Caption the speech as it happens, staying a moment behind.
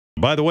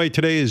By the way,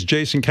 today is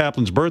Jason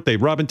Kaplan's birthday.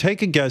 Robin,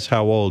 take a guess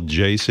how old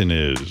Jason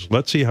is.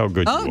 Let's see how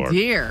good you are. Oh,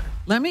 dear.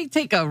 Let me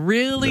take a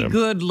really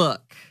good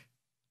look.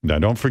 Now,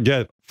 don't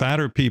forget,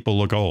 fatter people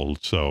look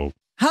old, so...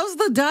 How's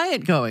the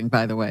diet going,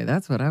 by the way?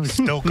 That's what I was...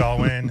 Still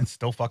going. It's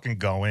still fucking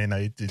going.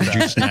 Did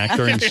you snack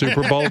during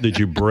Super Bowl? Did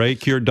you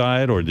break your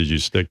diet, or did you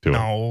stick to it?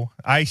 No,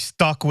 I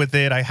stuck with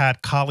it. I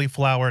had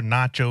cauliflower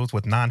nachos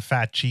with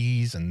non-fat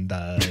cheese and...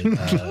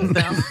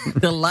 Sounds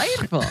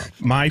delightful.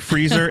 My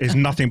freezer is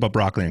nothing but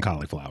broccoli and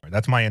cauliflower.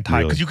 That's my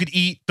entire... Because you could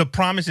eat... The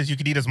promise is you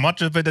could eat as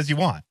much of it as you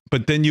want.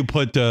 But then you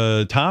put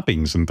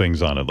toppings and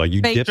things on it. Like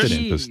you dip it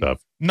into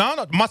stuff.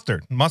 No,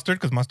 mustard. Mustard,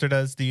 because mustard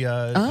has the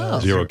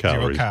 0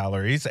 calories. 0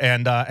 calories.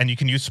 And you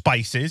can use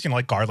spices,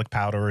 like garlic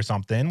powder or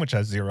something, which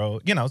has 0,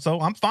 so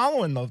I'm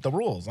following the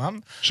rules.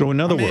 So in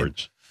other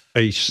words,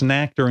 a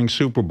snack during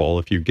Super Bowl,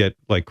 if you get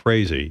like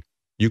crazy,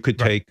 you could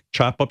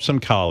chop up some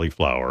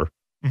cauliflower,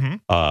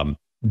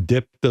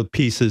 dip the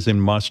pieces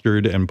in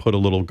mustard and put a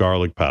little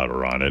garlic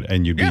powder on it,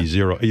 and you'd be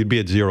you'd be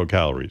at 0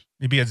 calories.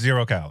 You'd be at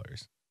 0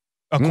 calories.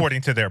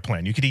 According to their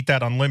plan. You could eat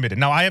that unlimited.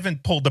 Now, I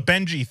haven't pulled the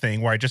Benji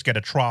thing where I just get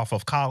a trough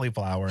of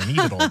cauliflower and eat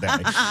it all day.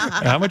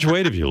 How much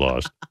weight have you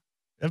lost?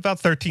 About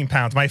 13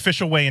 pounds. My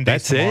official weigh-in day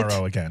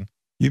tomorrow again.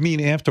 You mean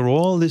after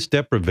all this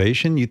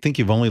deprivation, you think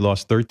you've only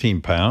lost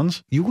 13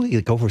 pounds? You weigh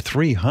like over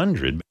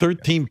 300.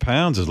 13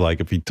 pounds is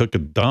like if you took a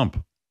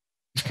dump.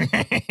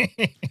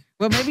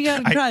 Well, maybe you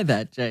ought to try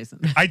that, Jason.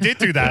 I did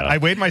do that. I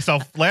weighed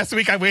myself. Last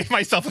week, I weighed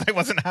myself and I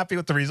wasn't happy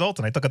with the results.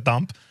 And I took a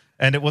dump.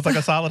 And it was like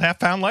a solid ½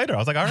 pound lighter. I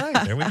was like, all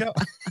right, there we go.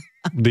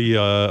 The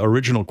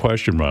original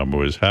question, Rob,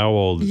 was how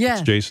old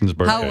is Jason's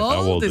birthday?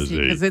 How old is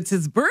he? Because it's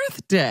his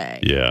birthday.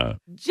 Yeah.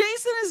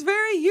 Jason is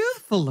very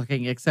youthful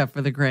looking, except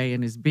for the gray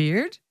in his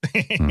beard.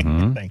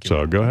 Thank you.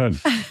 So go ahead.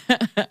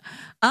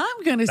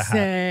 I'm going to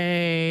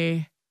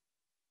say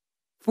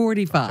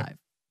 45.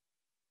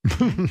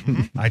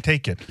 I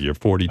take it. You're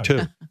 42.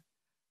 Okay.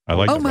 I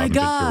like that, my Robin,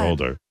 God. you're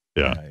older.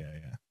 Yeah.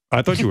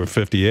 I thought you were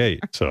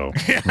 58, so...